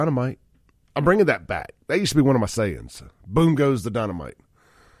Dynamite. I'm bringing that back. That used to be one of my sayings. Boom goes the dynamite.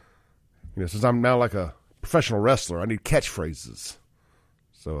 Since I'm now like a professional wrestler, I need catchphrases.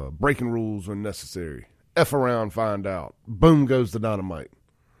 So breaking rules when necessary. F around, find out. Boom goes the dynamite.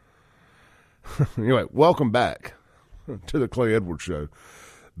 Anyway, welcome back to the Clay Edwards Show.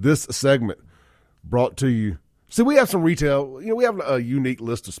 This segment brought to you. See, we have some retail. We have a unique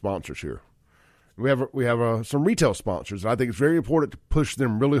list of sponsors here. We have some retail sponsors. And I think it's very important to push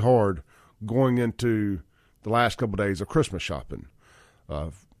them really hard going into the last couple of days of Christmas shopping.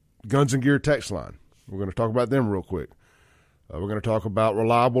 Guns and Gear text line. We're going to talk about them real quick. We're going to talk about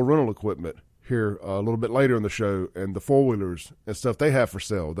reliable rental equipment here a little bit later in the show, and the four-wheelers and stuff they have for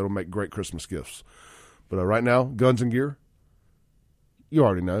sale that'll make great Christmas gifts. But right now, Guns and Gear, you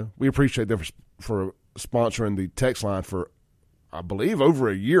already know. We appreciate them for sponsoring the text line for, I believe, over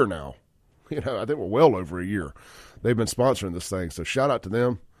a year now. I think we're well over a year. They've been sponsoring this thing, so shout out to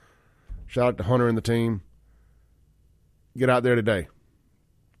them. Shout out to Hunter and the team. Get out there today.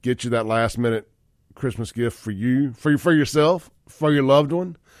 Get you that last-minute Christmas gift for you, for yourself, for your loved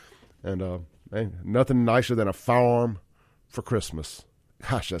one. And nothing nicer than a firearm for Christmas.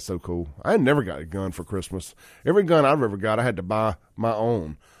 Gosh, that's so cool. I never got a gun for Christmas. Every gun I've ever got, I had to buy my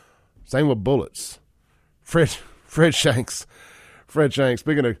own. Same with bullets. Fred Shanks.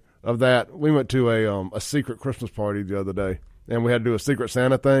 Speaking of that, we went to a secret Christmas party the other day, and we had to do a Secret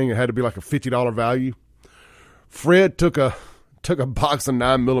Santa thing. It had to be like a $50 value. Fred took a box of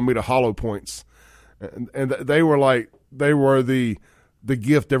 9mm hollow points, and they were the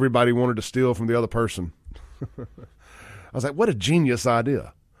gift everybody wanted to steal from the other person. I was like, what a genius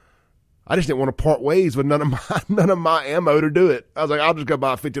idea. I just didn't want to part ways with none of my ammo to do it. I was like, I'll just go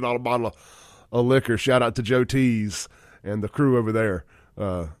buy a $50 bottle of liquor. Shout out to Joe Tees and the crew over there.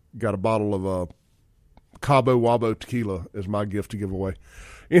 Got a bottle of Cabo Wabo tequila as my gift to give away.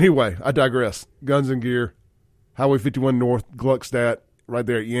 Anyway, I digress. Guns and Gear, Highway 51 North, Gluckstadt, right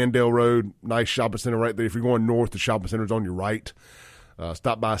there at Yandell Road. Nice shopping center right there. If you're going north, the shopping center's on your right.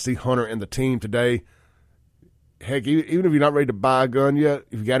 Stop by, see Hunter and the team today. Heck, even if you're not ready to buy a gun yet,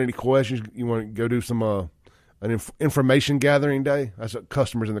 if you got any questions, you want to go do some an information gathering day. That's what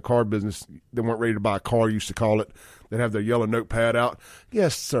customers in the car business that weren't ready to buy a car used to call it. They'd have their yellow notepad out.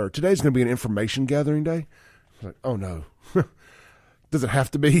 Yes, sir, today's going to be an information gathering day. I was like, oh, no. Does it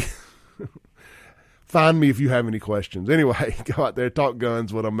have to be? Find me if you have any questions. Anyway, go out there, talk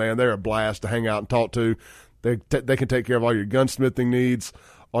guns with them, man. They're a blast to hang out and talk to. They can take care of all your gunsmithing needs,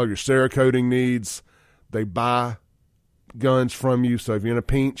 all your Cerakoting needs. They buy guns from you, so if you're in a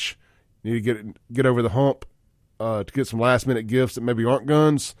pinch, you need to get over the hump to get some last-minute gifts that maybe aren't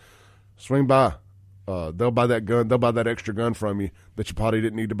guns, swing by. They'll buy that gun. They'll buy that extra gun from you that you probably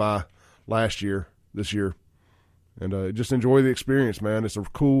didn't need to buy this year. And just enjoy the experience, man. It's a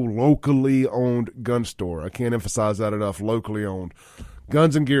cool, locally owned gun store. I can't emphasize that enough, locally owned.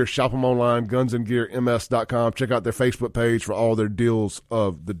 Guns and Gear, shop them online, gunsandgearms.com. Check out their Facebook page for all their deals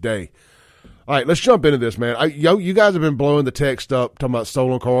of the day. All right, let's jump into this, man. You guys have been blowing the text up, talking about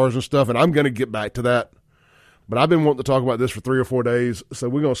stolen cars and stuff, and I'm going to get back to that. But I've been wanting to talk about this for 3 or 4 days, so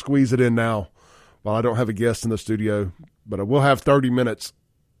we're going to squeeze it in now while I don't have a guest in the studio. But I will have 30 minutes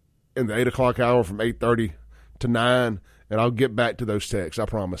in the 8 o'clock hour from 8:30 to 9, and I'll get back to those texts, I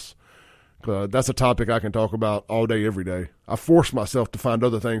promise. That's a topic I can talk about all day, every day. I force myself to find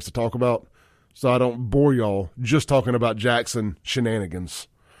other things to talk about so I don't bore y'all just talking about Jackson shenanigans.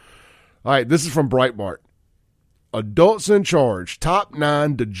 All right, this is from Breitbart. Adults in charge, top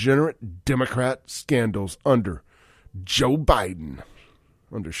 9 degenerate Democrat scandals under Joe Biden.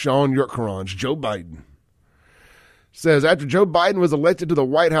 Under Sean Yurtkaran's Joe Biden. Says, after Joe Biden was elected to the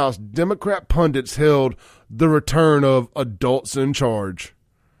White House, Democrat pundits hailed the return of adults in charge.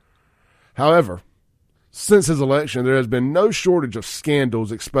 However, since his election, there has been no shortage of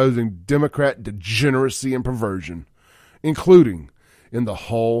scandals exposing Democrat degeneracy and perversion, including in the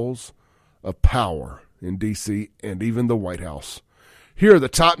halls of power in D.C. and even the White House. Here are the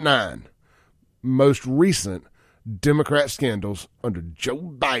top 9 most recent Democrat scandals under Joe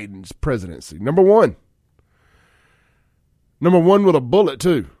Biden's presidency. Number one with a bullet,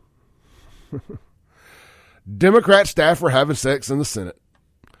 too. Democrat staffer having sex in the Senate.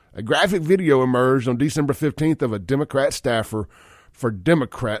 A graphic video emerged on December 15th of a Democrat staffer for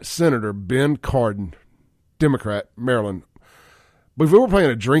Democrat Senator Ben Cardin, Democrat, Maryland. But if we were playing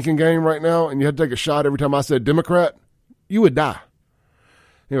a drinking game right now and you had to take a shot every time I said Democrat, you would die.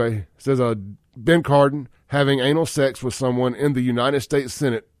 Anyway, it says Ben Cardin having anal sex with someone in the United States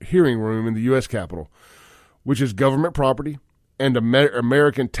Senate hearing room in the U.S. Capitol, which is government property and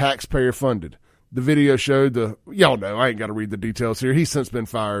American taxpayer funded. The video showed y'all know, I ain't got to read the details here. He's since been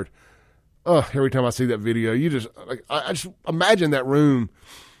fired. Every time I see that video, I just imagine that room.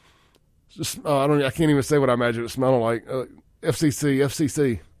 Just, I can't even say what I imagine it smelling like.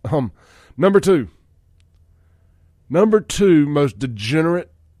 FCC. Number two most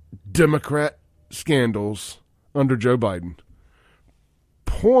degenerate Democrat scandals under Joe Biden.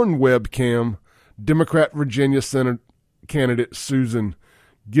 Porn webcam, Democrat Virginia Senate candidate Susan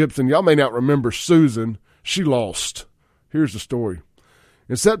Gibson. Y'all may not remember Susan. She lost. Here's the story.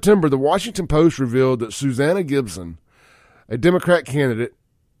 In September, the Washington Post revealed that Susanna Gibson, a Democrat candidate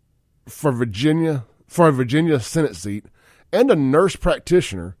for a Virginia Senate seat and a nurse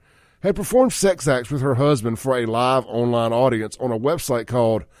practitioner, had performed sex acts with her husband for a live online audience on a website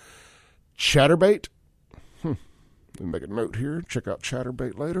called Chatterbait. Let me make a note here. Check out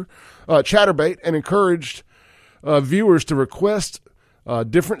Chatterbait later. Chatterbait, and encouraged viewers to request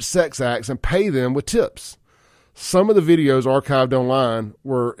different sex acts and pay them with tips. Some of the videos archived online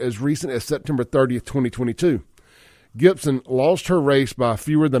were as recent as September 30th, 2022. Gibson lost her race by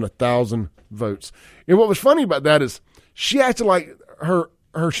fewer than 1,000 votes. And what was funny about that is she acted like her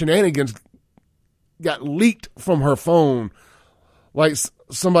shenanigans got leaked from her phone. Like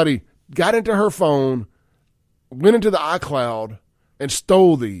somebody got into her phone, went into the iCloud, and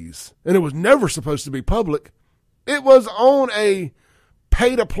stole these. And it was never supposed to be public. It was on a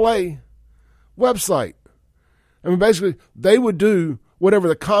pay-to-play website. I mean, basically, they would do whatever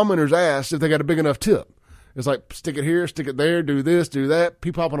the commenters asked if they got a big enough tip. It's like, stick it here, stick it there, do this, do that,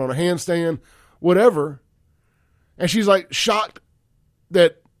 people hopping on a handstand, whatever. And she's like shocked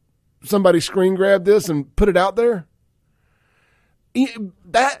that somebody screen grabbed this and put it out there.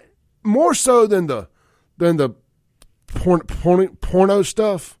 That more so than the porno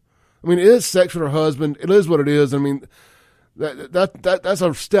stuff. I mean, it is sex with her husband. It is what it is. I mean, that's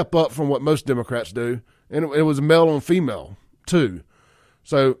a step up from what most Democrats do. And it was male on female, too.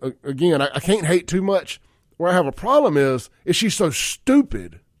 So, again, I can't hate too much. Where I have a problem is she's so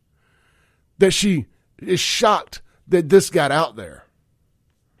stupid that she is shocked that this got out there.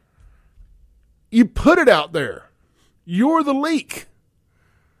 You put it out there. You're the leak.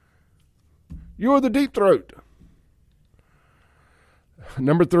 You're the deep throat.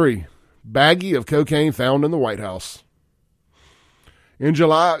 Number 3, baggie of cocaine found in the White House. In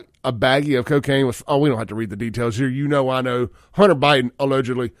July, a baggie of cocaine was, we don't have to read the details here. You know, I know. Hunter Biden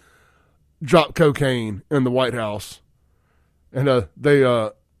allegedly dropped cocaine in the White House. And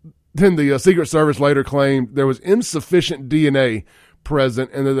then the Secret Service later claimed there was insufficient DNA present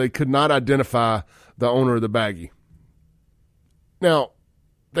and that they could not identify the owner of the baggie. Now,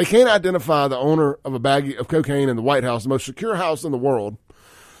 they can't identify the owner of a baggie of cocaine in the White House, the most secure house in the world,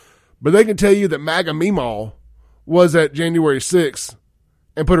 but they can tell you that MAGA Meemaw was at January 6th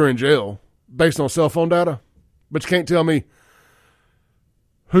and put her in jail based on cell phone data. But you can't tell me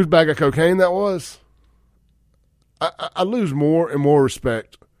whose bag of cocaine that was. I lose more and more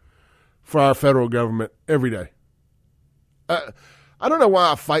respect for our federal government every day. I don't know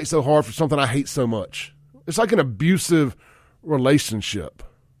why I fight so hard for something I hate so much. It's like an abusive relationship.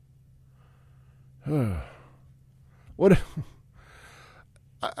 What?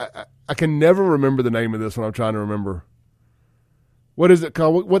 I can never remember the name of this when I'm trying to remember. What is it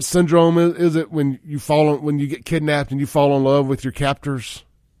called? What syndrome is it when you get kidnapped and you fall in love with your captors?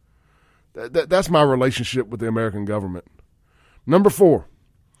 That's my relationship with the American government. Number 4,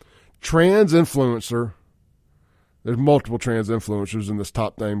 trans influencer. There's multiple trans influencers in this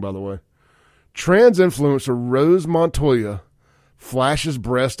top thing, by the way. Trans influencer Rose Montoya flashes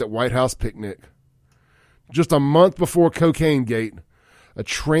breast at White House picnic. Just a month before Cocaine Gate, a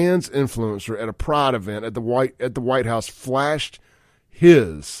trans influencer at a pride event at the White House flashed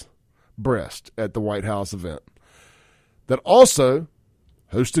his breast at the White House event that also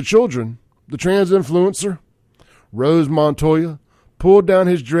hosted children. The trans influencer, Rose Montoya, pulled down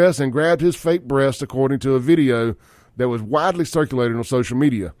his dress and grabbed his fake breast, according to a video that was widely circulated on social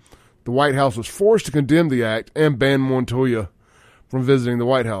media. The White House was forced to condemn the act and ban Montoya from visiting the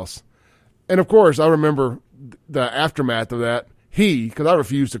White House. And, of course, I remember the aftermath of that. Because I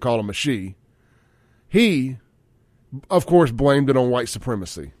refused to call him a she, he, of course, blamed it on white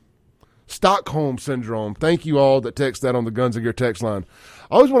supremacy. Stockholm Syndrome. Thank you all that text that on the Guns and Gear text line.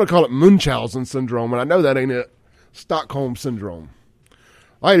 I always want to call it Munchausen Syndrome, and I know that ain't it. Stockholm Syndrome.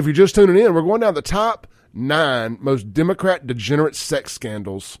 All right, if you're just tuning in, we're going down the top 9 most Democrat degenerate sex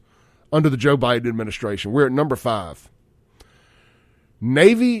scandals under the Joe Biden administration. We're at number 5.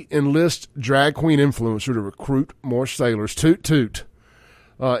 Navy enlists drag queen influencer to recruit more sailors. Toot, toot.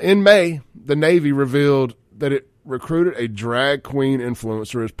 In May, the Navy revealed that it recruited a drag queen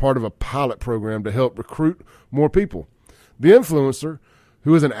influencer as part of a pilot program to help recruit more people. The influencer,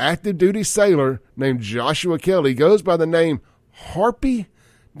 who is an active duty sailor named Joshua Kelly, goes by the name Harpy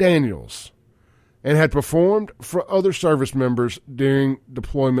Daniels and had performed for other service members during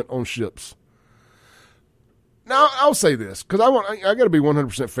deployment on ships. Now, I'll say this, because I got to be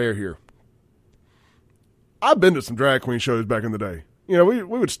 100% fair here. I've been to some drag queen shows back in the day. You know, we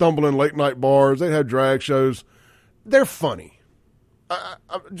would stumble in late night bars. They'd have drag shows. They're funny.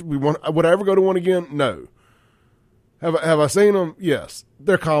 Would I ever go to one again? No. Have I seen them? Yes.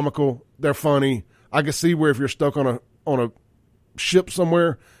 They're comical. They're funny. I can see where if you're stuck on a ship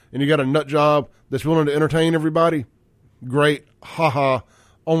somewhere and you got a nut job that's willing to entertain everybody, great. Ha,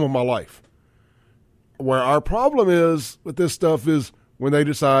 on with my life. Where our problem is with this stuff is when they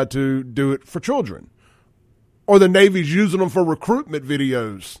decide to do it for children. Or the Navy's using them for recruitment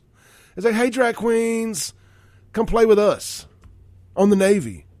videos. It's like, hey, drag queens, come play with us on the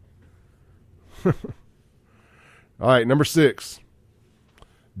Navy. All right, number 6.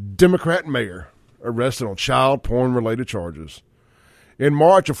 Democrat mayor arrested on child porn-related charges. In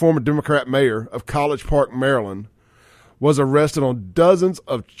March, a former Democrat mayor of College Park, Maryland, was arrested on dozens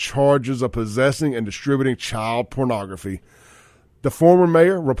of charges of possessing and distributing child pornography. The former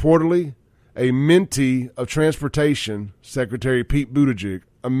mayor, reportedly a mentee of Transportation Secretary Pete Buttigieg,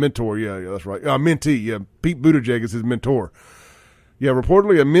 a mentor, yeah, that's right. Mentee, yeah, Pete Buttigieg is his mentor. Yeah,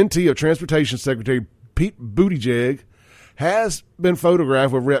 reportedly a mentee of Transportation Secretary Pete Buttigieg has been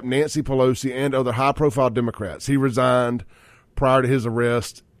photographed with Rep. Nancy Pelosi and other high-profile Democrats. He resigned prior to his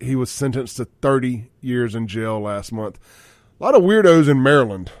arrest. He was sentenced to 30 years in jail last month. A lot of weirdos in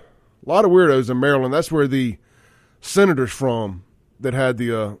Maryland. That's where the senator's from that had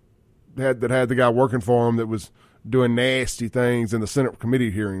the guy working for him that was doing nasty things in the Senate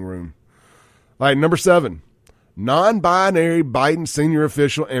committee hearing room. All right, number 7. Non-binary Biden senior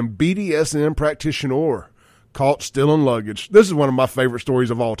official and BDSM practitioner caught stealing luggage. This is one of my favorite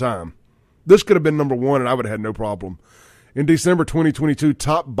stories of all time. This could have been number 1, and I would have had no problem. In December 2022,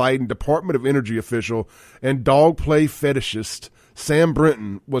 top Biden Department of Energy official and dog play fetishist Sam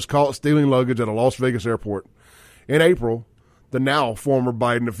Brinton was caught stealing luggage at a Las Vegas airport. In April, the now former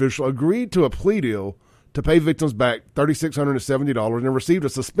Biden official agreed to a plea deal to pay victims back $3,670 and received a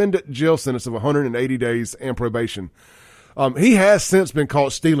suspended jail sentence of 180 days and probation. He has since been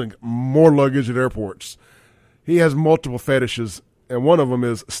caught stealing more luggage at airports. He has multiple fetishes, and one of them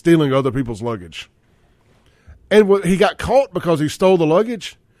is stealing other people's luggage. And he got caught because he stole the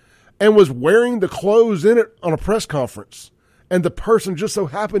luggage and was wearing the clothes in it on a press conference. And the person just so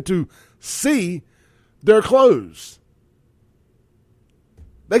happened to see their clothes.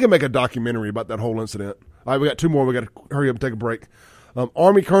 They can make a documentary about that whole incident. All right, we got 2 more. We got to hurry up and take a break.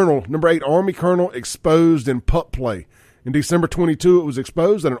 Army Colonel, number 8, Army Colonel exposed in pup play. In December 22, it was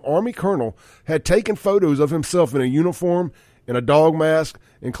exposed that an Army Colonel had taken photos of himself in a uniform and a dog mask,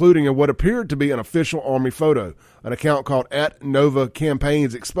 including in what appeared to be an official Army photo. An account called @Nova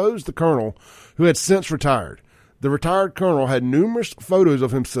Campaigns exposed the colonel, who had since retired. The retired colonel had numerous photos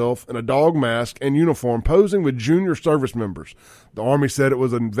of himself in a dog mask and uniform posing with junior service members. The Army said it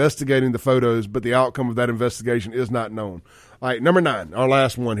was investigating the photos, but the outcome of that investigation is not known. All right, number 9, our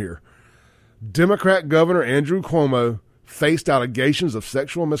last one here. Democrat Governor Andrew Cuomo faced allegations of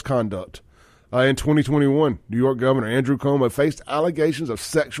sexual misconduct. In 2021, New York Governor Andrew Cuomo faced allegations of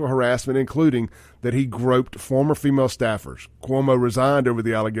sexual harassment, including that he groped former female staffers. Cuomo resigned over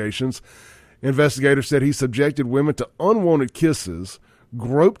the allegations. Investigators said he subjected women to unwanted kisses,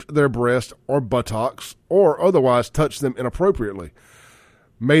 groped their breast or buttocks, or otherwise touched them inappropriately,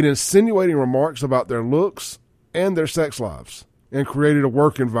 made insinuating remarks about their looks and their sex lives, and created a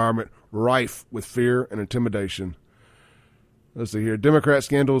work environment rife with fear and intimidation. Let's see here. Democrat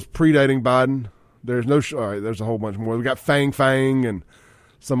scandals predating Biden. There's all right, there's a whole bunch more. We got Fang and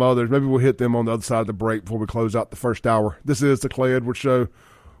some others. Maybe we'll hit them on the other side of the break before we close out the first hour. This is the Clay Edwards Show.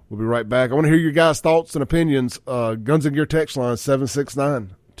 We'll be right back. I want to hear your guys' thoughts and opinions. Guns and Gear text line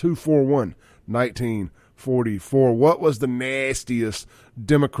 769-241-1944. What was the nastiest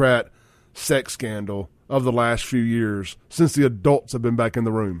Democrat sex scandal of the last few years since the adults have been back in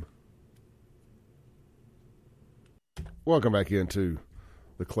the room? Welcome back into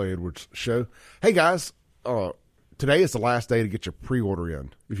the Clay Edwards Show. Hey, guys, today is the last day to get your pre-order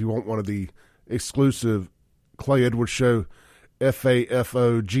in. If you want one of the exclusive Clay Edwards Show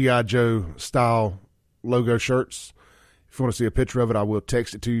FAFO G.I. Joe style logo shirts, if you want to see a picture of it, I will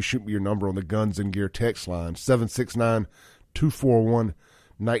text it to you. Shoot me your number on the Guns and Gear text line,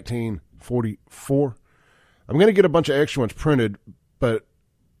 769-241-1944. I'm going to get a bunch of extra ones printed, but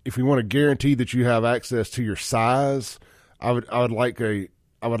if you want to guarantee that you have access to your size, I would like a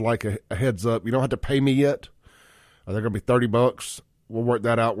heads up. You don't have to pay me yet. They're going to be $30. We'll work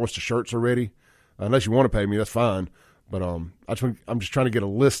that out once the shirts are ready. Unless you want to pay me, that's fine. But I'm just trying to get a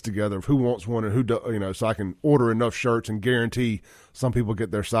list together of who wants one and who do, so I can order enough shirts and guarantee some people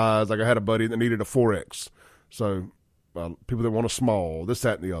get their size. Like I had a buddy that needed a 4X, so people that want a small, this,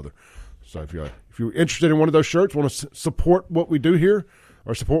 that, and the other. So if you're interested in one of those shirts, want to support what we do here,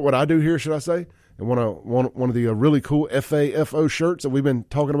 or support what I do here, should I say, and want one of the really cool FAFO shirts that we've been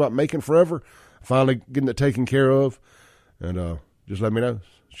talking about making forever, finally getting it taken care of, and just let me know.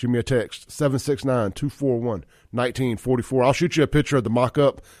 Shoot me a text, 769-241-1944. I'll shoot you a picture of the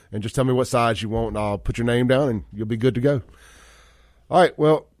mock-up and just tell me what size you want, and I'll put your name down, and you'll be good to go. All right,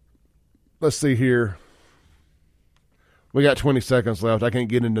 well, let's see here. We got 20 seconds left. I can't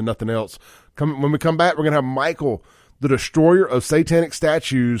get into nothing else. When we come back, we're going to have Michael, the destroyer of satanic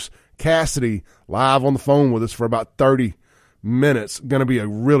statues, Cassidy, live on the phone with us for about 30 minutes. Going to be a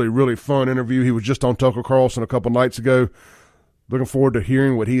really, really fun interview. He was just on Tucker Carlson a couple nights ago. Looking forward to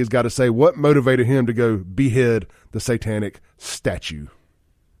hearing what he has got to say. What motivated him to go behead the satanic statue?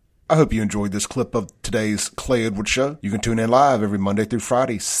 I hope you enjoyed this clip of today's Clay Edwards Show. You can tune in live every Monday through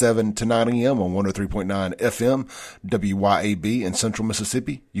Friday, 7 to 9 a.m. on 103.9 FM, WYAB in Central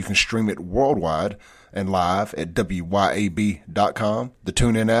Mississippi. You can stream it worldwide and live at WYAB.com, the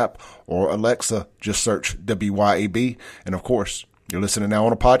TuneIn app, or Alexa. Just search WYAB. And of course, you're listening now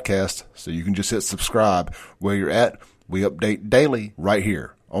on a podcast, so you can just hit subscribe where you're at. We update daily right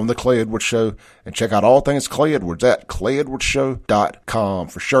here on the Clay Edwards Show, and check out all things Clay Edwards at ClayEdwardsShow.com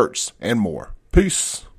for shirts and more. Peace.